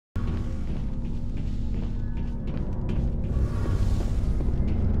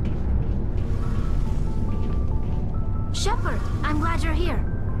glad you're here.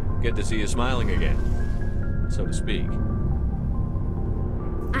 Good to see you smiling again, so to speak.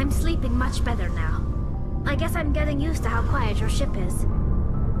 I'm sleeping much better now. I guess I'm getting used to how quiet your ship is.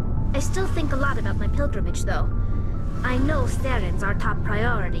 I still think a lot about my pilgrimage, though. I know Staren's our top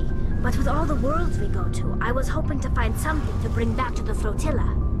priority, but with all the worlds we go to, I was hoping to find something to bring back to the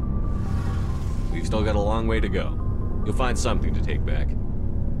flotilla. We've still got a long way to go. You'll find something to take back.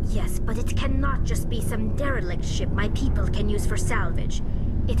 Yes, but it cannot just be some derelict ship my people can use for salvage.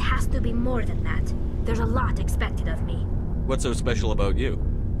 It has to be more than that. There's a lot expected of me. What's so special about you?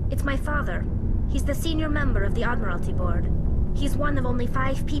 It's my father. He's the senior member of the Admiralty Board. He's one of only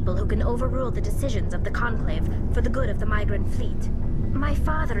 5 people who can overrule the decisions of the Conclave for the good of the migrant fleet. My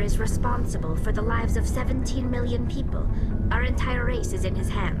father is responsible for the lives of 17 million people. Our entire race is in his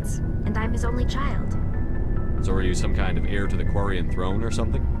hands, and I'm his only child. So are you some kind of heir to the Quarian throne or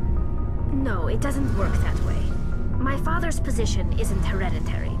something? No, it doesn't work that way. My father's position isn't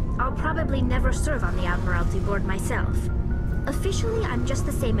hereditary. I'll probably never serve on the Admiralty Board myself. Officially, I'm just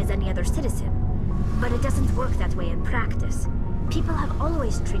the same as any other citizen. But it doesn't work that way in practice. People have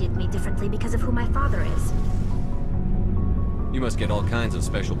always treated me differently because of who my father is. You must get all kinds of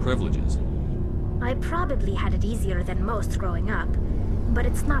special privileges. I probably had it easier than most growing up, but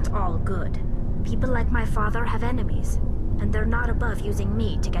it's not all good. People like my father have enemies, and they're not above using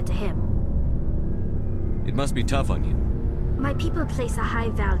me to get to him. It must be tough on you. My people place a high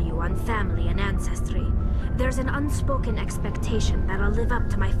value on family and ancestry. There's an unspoken expectation that I'll live up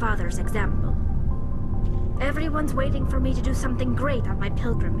to my father's example. Everyone's waiting for me to do something great on my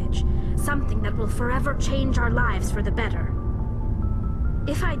pilgrimage, something that will forever change our lives for the better.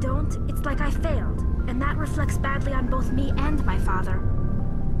 If I don't, it's like I failed, and that reflects badly on both me and my father.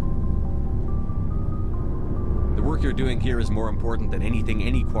 The work you're doing here is more important than anything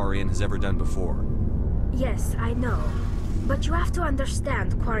any Quarian has ever done before. Yes, I know. But you have to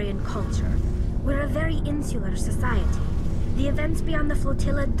understand Quarian culture. We're a very insular society. The events beyond the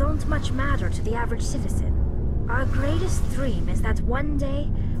flotilla don't much matter to the average citizen. Our greatest dream is that one day,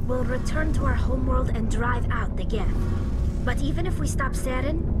 we'll return to our homeworld and drive out the Geth. But even if we stop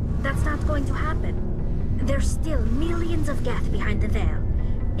Saren, that's not going to happen. There's still millions of Geth behind the veil.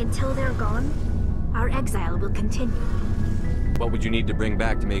 Until they're gone, our exile will continue. What would you need to bring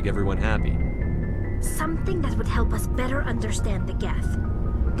back to make everyone happy? Something that would help us better understand the Geth.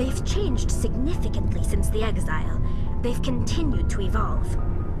 They've changed significantly since the exile. They've continued to evolve.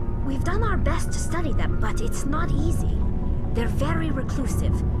 We've done our best to study them, but it's not easy. They're very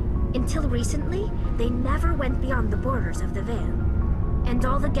reclusive. Until recently, they never went beyond the borders of the Veil. And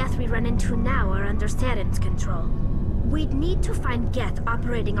all the Geth we run into now are under Saren's control. We'd need to find Geth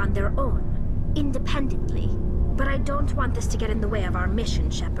operating on their own, independently. But I don't want this to get in the way of our mission,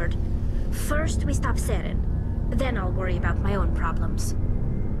 Shepard. First, we stop Saren. Then I'll worry about my own problems.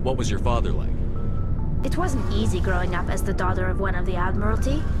 What was your father like? It wasn't easy growing up as the daughter of one of the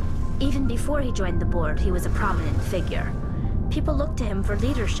Admiralty. Even before he joined the board, he was a prominent figure. People looked to him for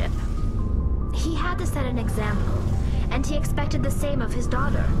leadership. He had to set an example, and he expected the same of his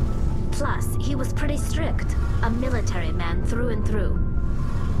daughter. Plus, he was pretty strict, a military man through and through.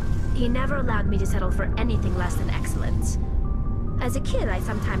 He never allowed me to settle for anything less than excellence. As a kid, I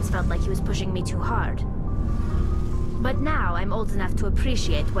sometimes felt like he was pushing me too hard. But now, I'm old enough to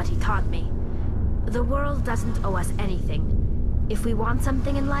appreciate what he taught me. The world doesn't owe us anything. If we want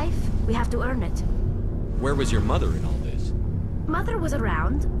something in life, we have to earn it. Where was your mother in all this? Mother was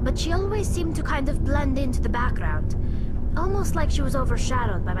around, but she always seemed to kind of blend into the background. Almost like she was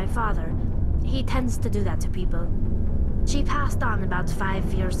overshadowed by my father. He tends to do that to people. She passed on about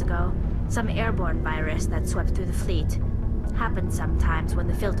 5 years ago. Some airborne virus that swept through the fleet. Happens sometimes when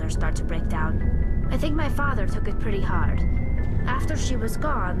the filters start to break down. I think my father took it pretty hard. After she was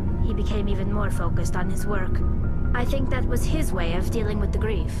gone, he became even more focused on his work. I think that was his way of dealing with the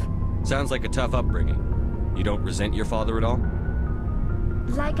grief. Sounds like a tough upbringing. You don't resent your father at all?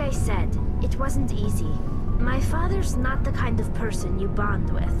 Like I said, it wasn't easy. My father's not the kind of person you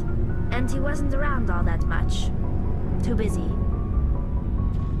bond with. And he wasn't around all that much. Too busy.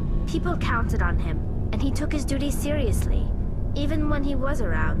 People counted on him, and he took his duties seriously. Even when he was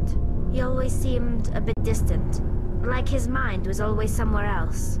around, he always seemed a bit distant. Like his mind was always somewhere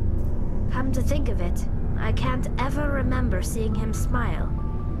else. Come to think of it, I can't ever remember seeing him smile.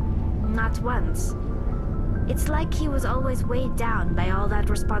 Not once. It's like he was always weighed down by all that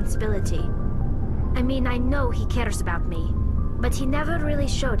responsibility. I mean, I know he cares about me, but he never really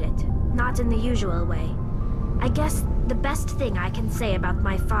showed it, not in the usual way. I guess the best thing I can say about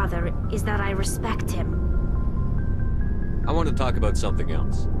my father is that I respect him. I want to talk about something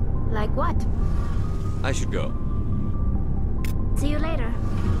else. Like what? I should go. See you later.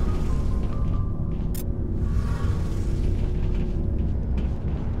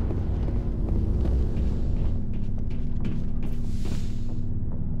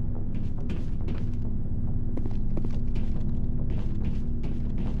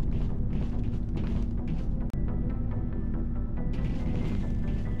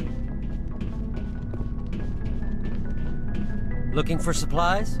 Looking for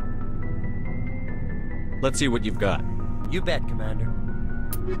supplies? Let's see what you've got. You bet, Commander.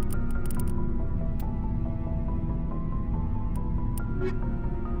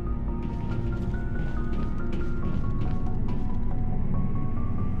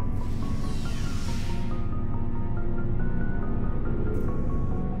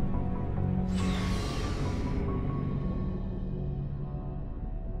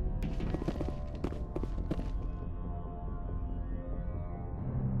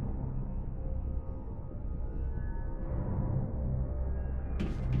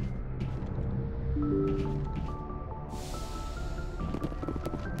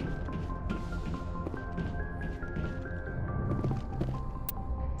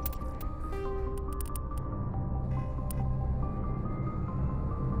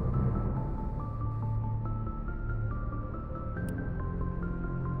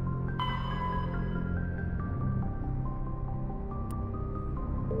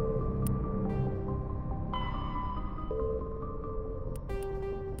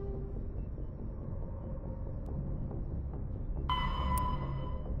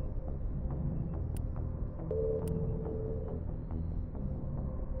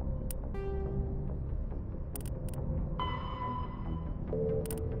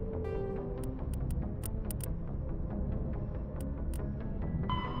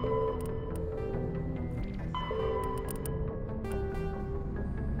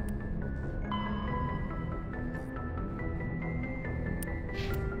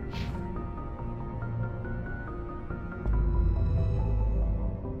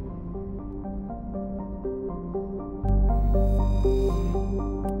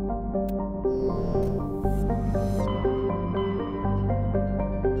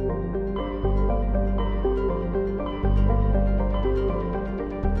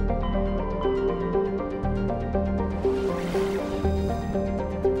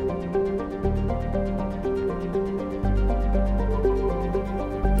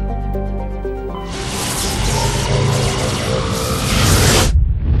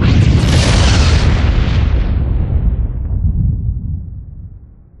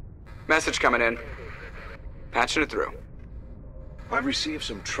 Message coming in. Patching it through. I've received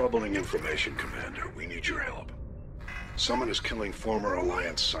some troubling information, Commander. We need your help. Someone is killing former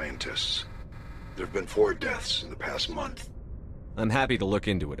Alliance scientists. There have been 4 deaths in the past month. I'm happy to look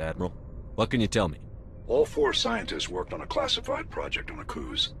into it, Admiral. What can you tell me? All 4 scientists worked on a classified project on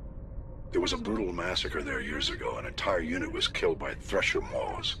Akuz. There was a brutal massacre there years ago. An entire unit was killed by Thresher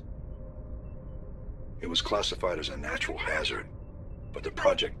maws. It was classified as a natural hazard, but the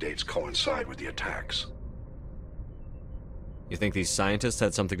project dates coincide with the attacks. You think these scientists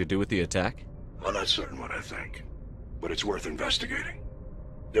had something to do with the attack? I'm not certain what I think, but it's worth investigating.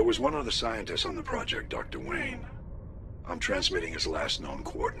 There was one other scientist on the project, Dr. Wayne. I'm transmitting his last known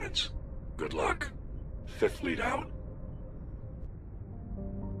coordinates. Good luck. 5th Fleet out.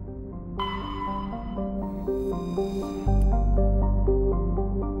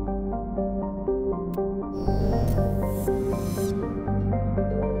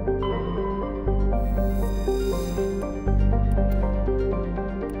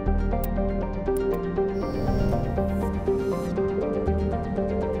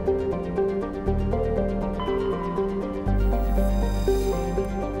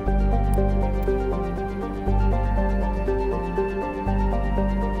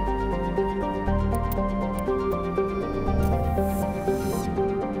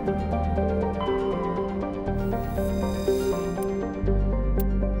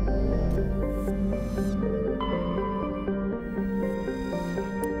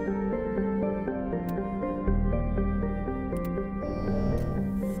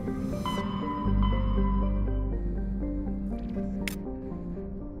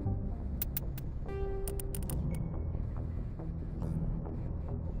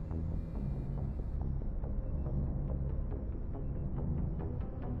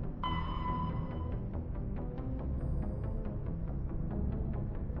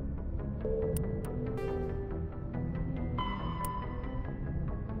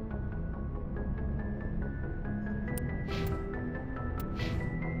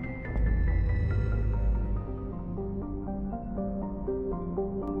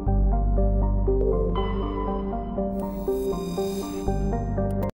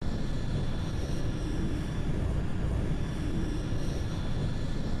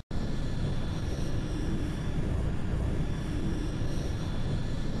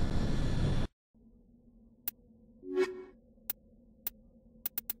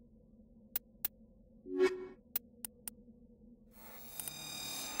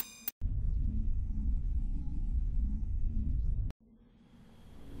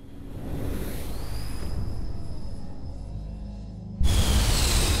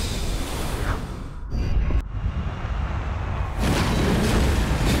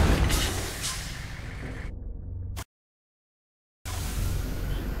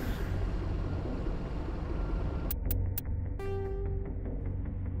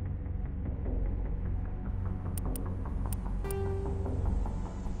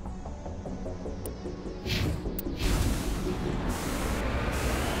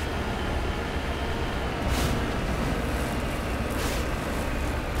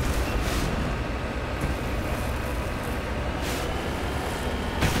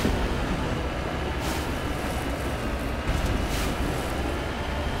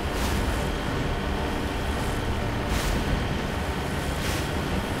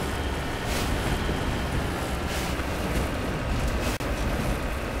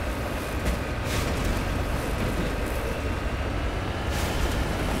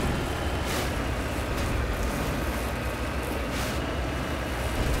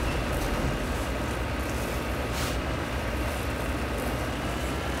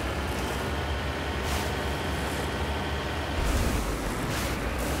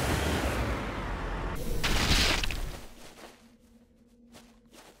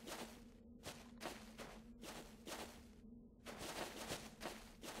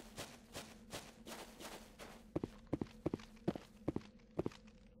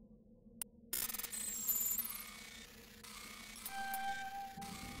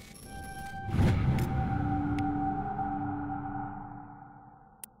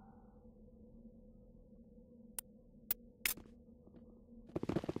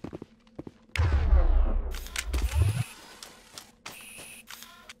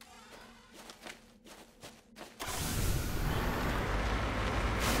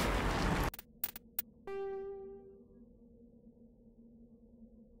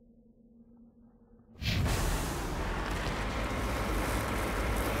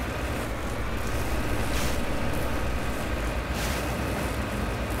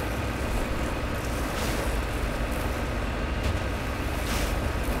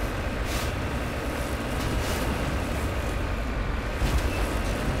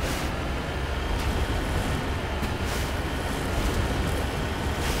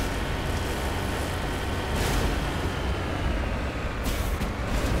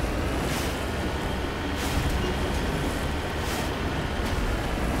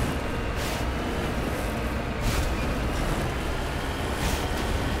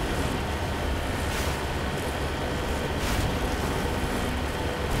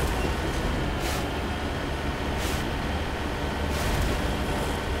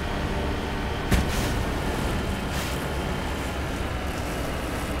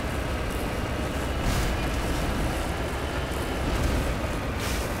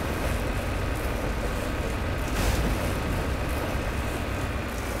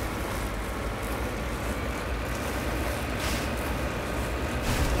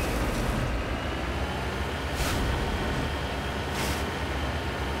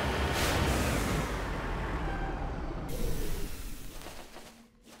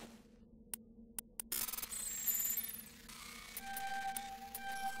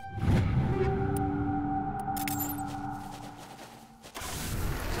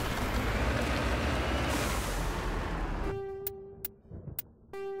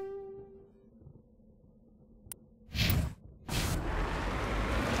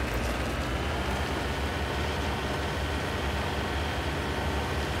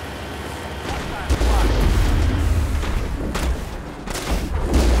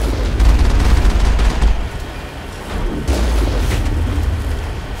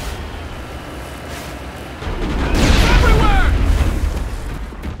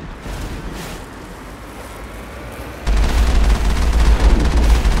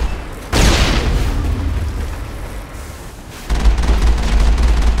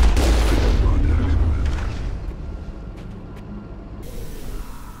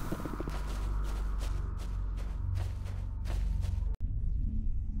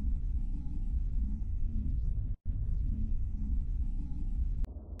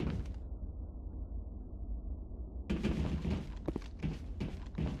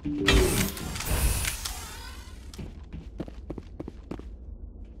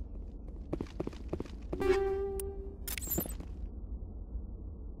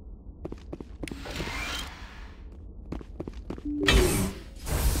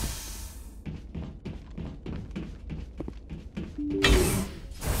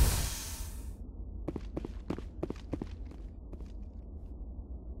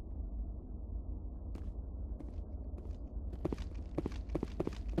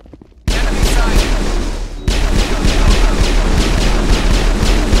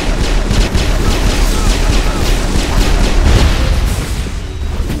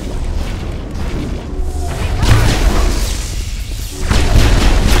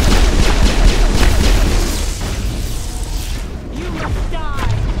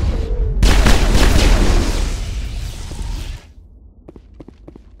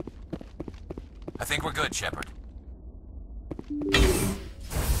 I think we're good, Shepard.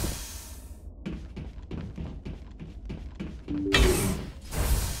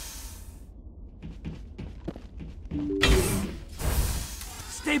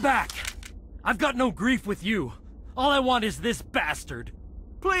 Stay back! I've got no grief with you. All I want is this bastard.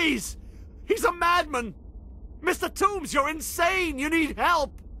 Please! He's a madman! Mr. Toombs, you're insane! You need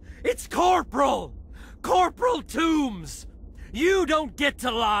help! It's Corporal! Corporal Toombs! You don't get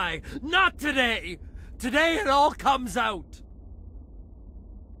to lie! Not today! Today it all comes out!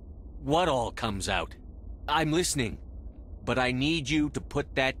 What all comes out? I'm listening. But I need you to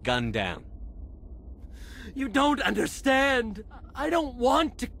put that gun down. You don't understand! I don't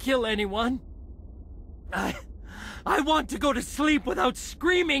want to kill anyone. I want to go to sleep without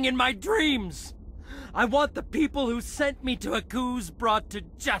screaming in my dreams! I want the people who sent me to Akuz brought to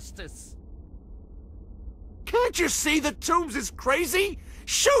justice. Can't you see that Toombs is crazy?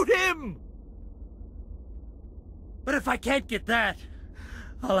 Shoot him! But if I can't get that,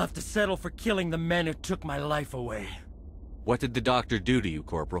 I'll have to settle for killing the men who took my life away. What did the doctor do to you,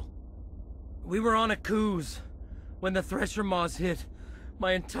 Corporal? We were on Akuz. When the Thresher Maws hit,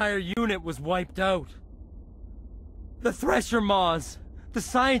 my entire unit was wiped out. The Thresher Maws, the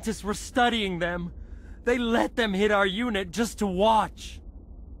scientists were studying them. They let them hit our unit just to watch.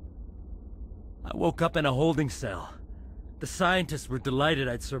 I woke up in a holding cell. The scientists were delighted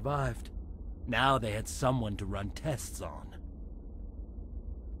I'd survived. Now they had someone to run tests on.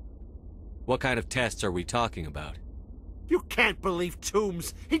 What kind of tests are we talking about? You can't believe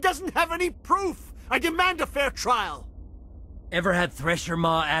Toombs! He doesn't have any proof! I demand a fair trial! Ever had Thresher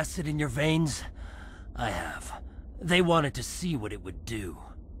Maw acid in your veins? I have. They wanted to see what it would do.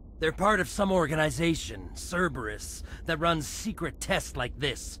 They're part of some organization, Cerberus, that runs secret tests like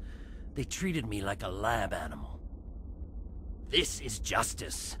this. They treated me like a lab animal. This is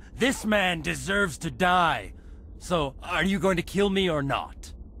justice. This man deserves to die. So, are you going to kill me or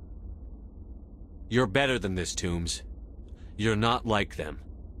not? You're better than this, Toombs. You're not like them.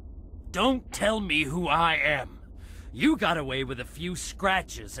 Don't tell me who I am. You got away with a few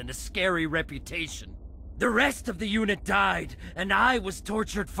scratches and a scary reputation. The rest of the unit died, and I was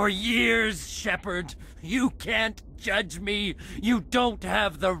tortured for years, Shepard. You can't judge me. You don't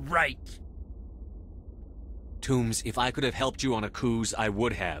have the right. Toombs, if I could have helped you on Akuz, I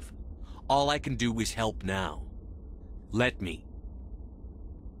would have. All I can do is help now. Let me.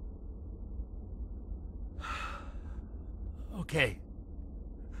 Okay.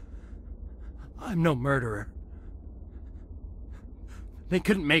 I'm no murderer. They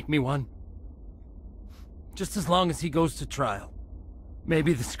couldn't make me one. Just as long as he goes to trial.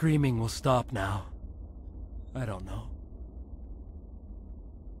 Maybe the screaming will stop now. I don't know.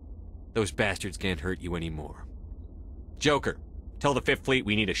 Those bastards can't hurt you anymore. Joker, tell the 5th Fleet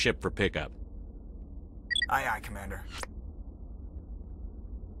we need a ship for pickup. Aye, aye, Commander.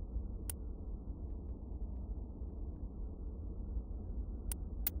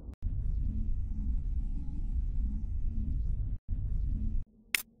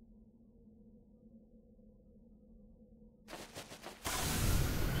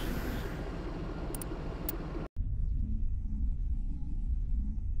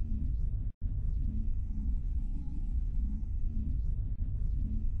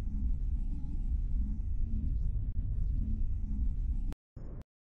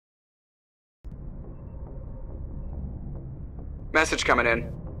 Message coming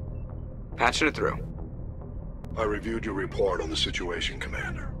in. Patching it through. I reviewed your report on the situation,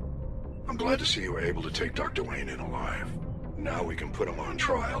 Commander. I'm glad to see you were able to take Dr. Wayne in alive. Now we can put him on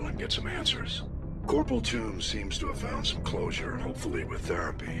trial and get some answers. Corporal Toombs seems to have found some closure, and hopefully with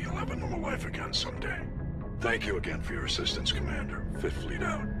therapy, he'll have a normal life again someday. Thank you again for your assistance, Commander. 5th Fleet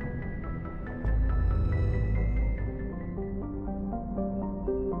out.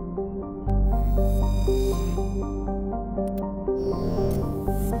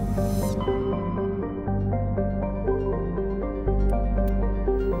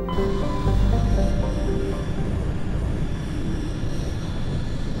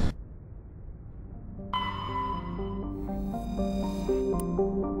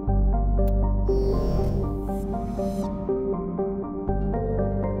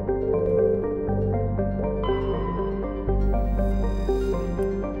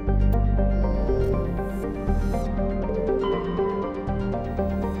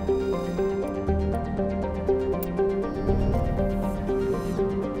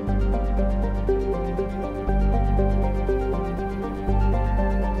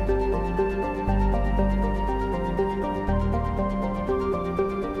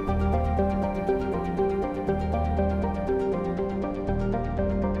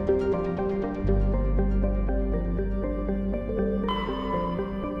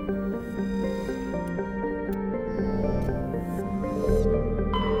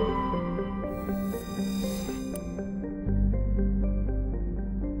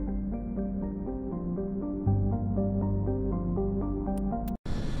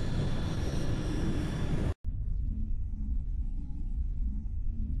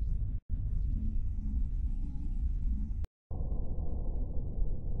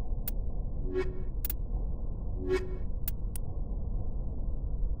 Doing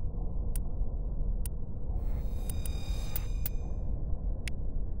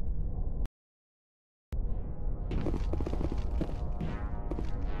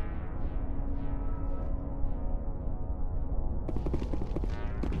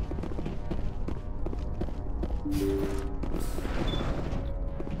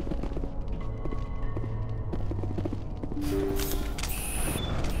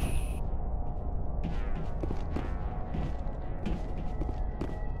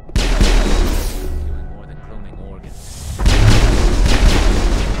more than cloning organs.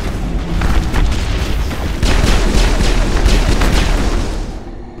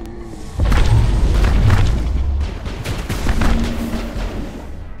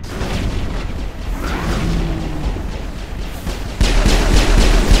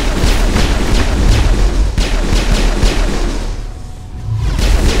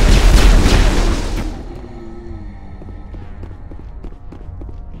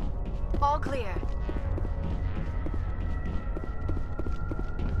 All clear.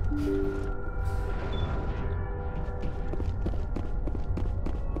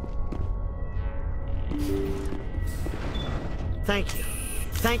 Thank you.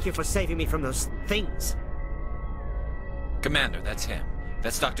 Thank you for saving me from those things. Commander, that's him.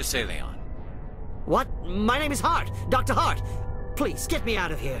 That's Dr. Saleon. What? My name is Hart. Dr. Hart. Please, get me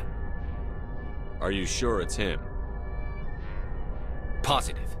out of here. Are you sure it's him?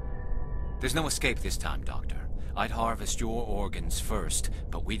 Positive. There's no escape this time, Doctor. I'd harvest your organs first,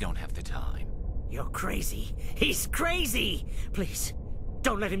 but we don't have the time. You're crazy. He's crazy! Please,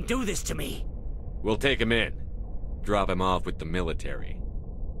 don't let him do this to me. We'll take him in. Drop him off with the military.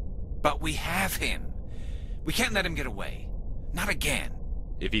 But we have him. We can't let him get away. Not again.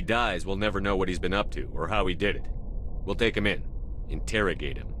 If he dies, we'll never know what he's been up to, or how he did it. We'll take him in,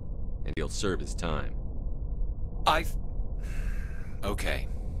 interrogate him, and he'll serve his time. Okay.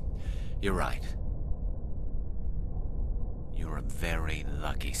 You're right. You're a very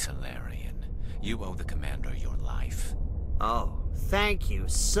lucky Solarian. You owe the Commander your life. Oh, thank you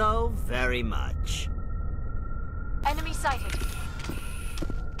so very much. Enemy sighted.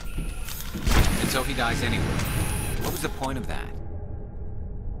 And so he dies anyway. What was the point of that?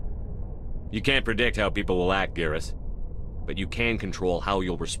 You can't predict how people will act, Garrus. But you can control how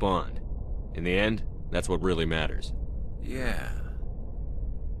you'll respond. In the end, that's what really matters. Yeah.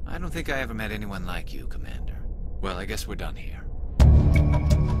 I don't think I ever met anyone like you, Commander. Well, I guess we're done here.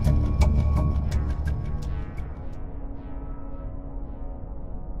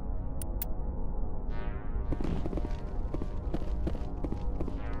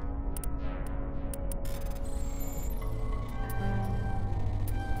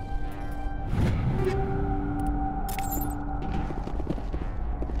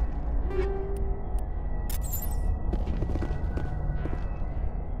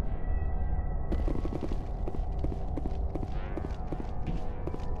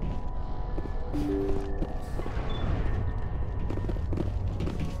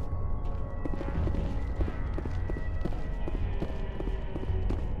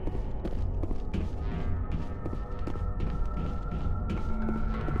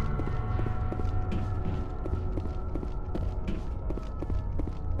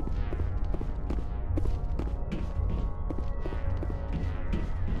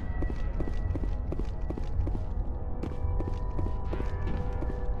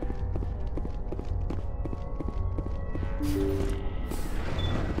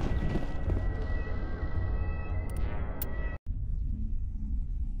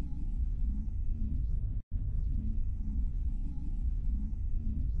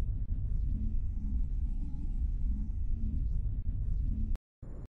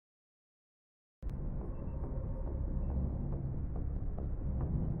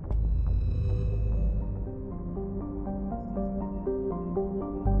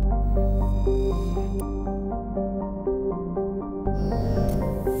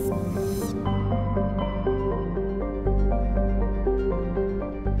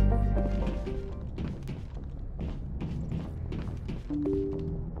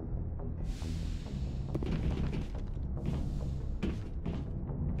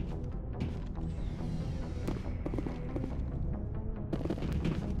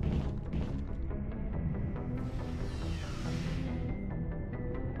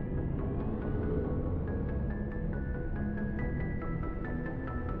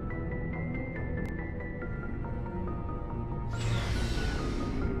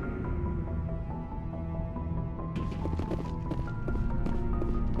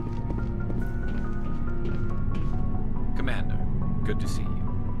 Commander, good to see you.